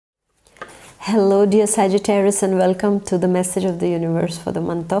Hello dear Sagittarius, and welcome to the message of the universe for the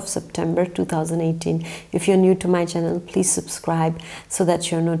month of September 2018. If you're new to my channel, please subscribe so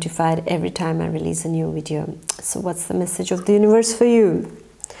that you're notified every time I release a new video. So what's the message of the universe for you?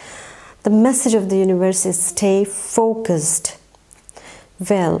 The message of the universe is stay focused.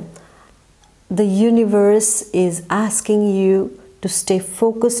 Well, the universe is asking you to stay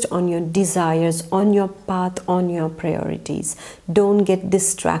focused on your desires, on your path, on your priorities. Don't get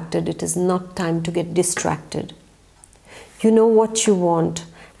distracted. It is not time to get distracted. You know what you want,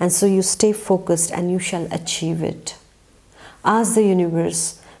 and so you stay focused and you shall achieve it. Ask the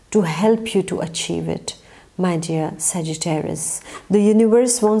universe to help you to achieve it, my dear Sagittarius. The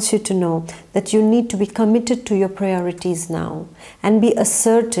universe wants you to know that you need to be committed to your priorities now and be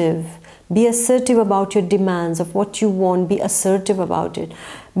assertive. Be assertive about your demands of what you want. Be assertive about it.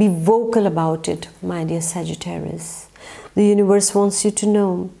 Be vocal about it, my dear Sagittarius. The universe wants you to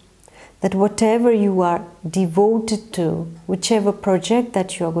know that whatever you are devoted to, whichever project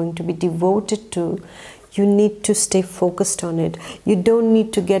that you are going to be devoted to, you need to stay focused on it. You don't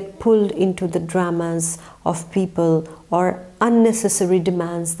need to get pulled into the dramas of people or unnecessary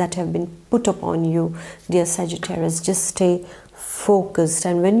demands that have been put upon you, dear Sagittarius. Just stay focused.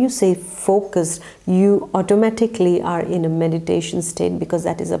 And when you say focused, you automatically are in a meditation state, because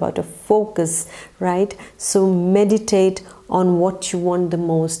that is about a focus, right? So meditate on what you want the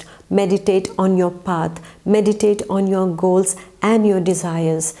most. Meditate on your path. Meditate on your goals and your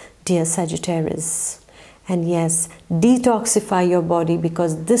desires, dear Sagittarius. And yes, detoxify your body,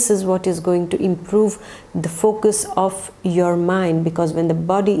 because this is what is going to improve the focus of your mind. Because when the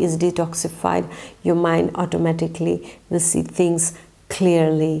body is detoxified, your mind automatically will see things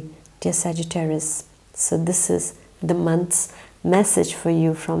clearly, dear Sagittarius. So this is the month's message for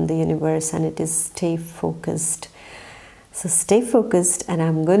you from the universe, and it is stay focused. So stay focused, and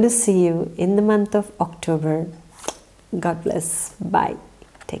I'm going to see you in the month of October. God bless. Bye.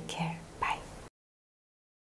 Take care.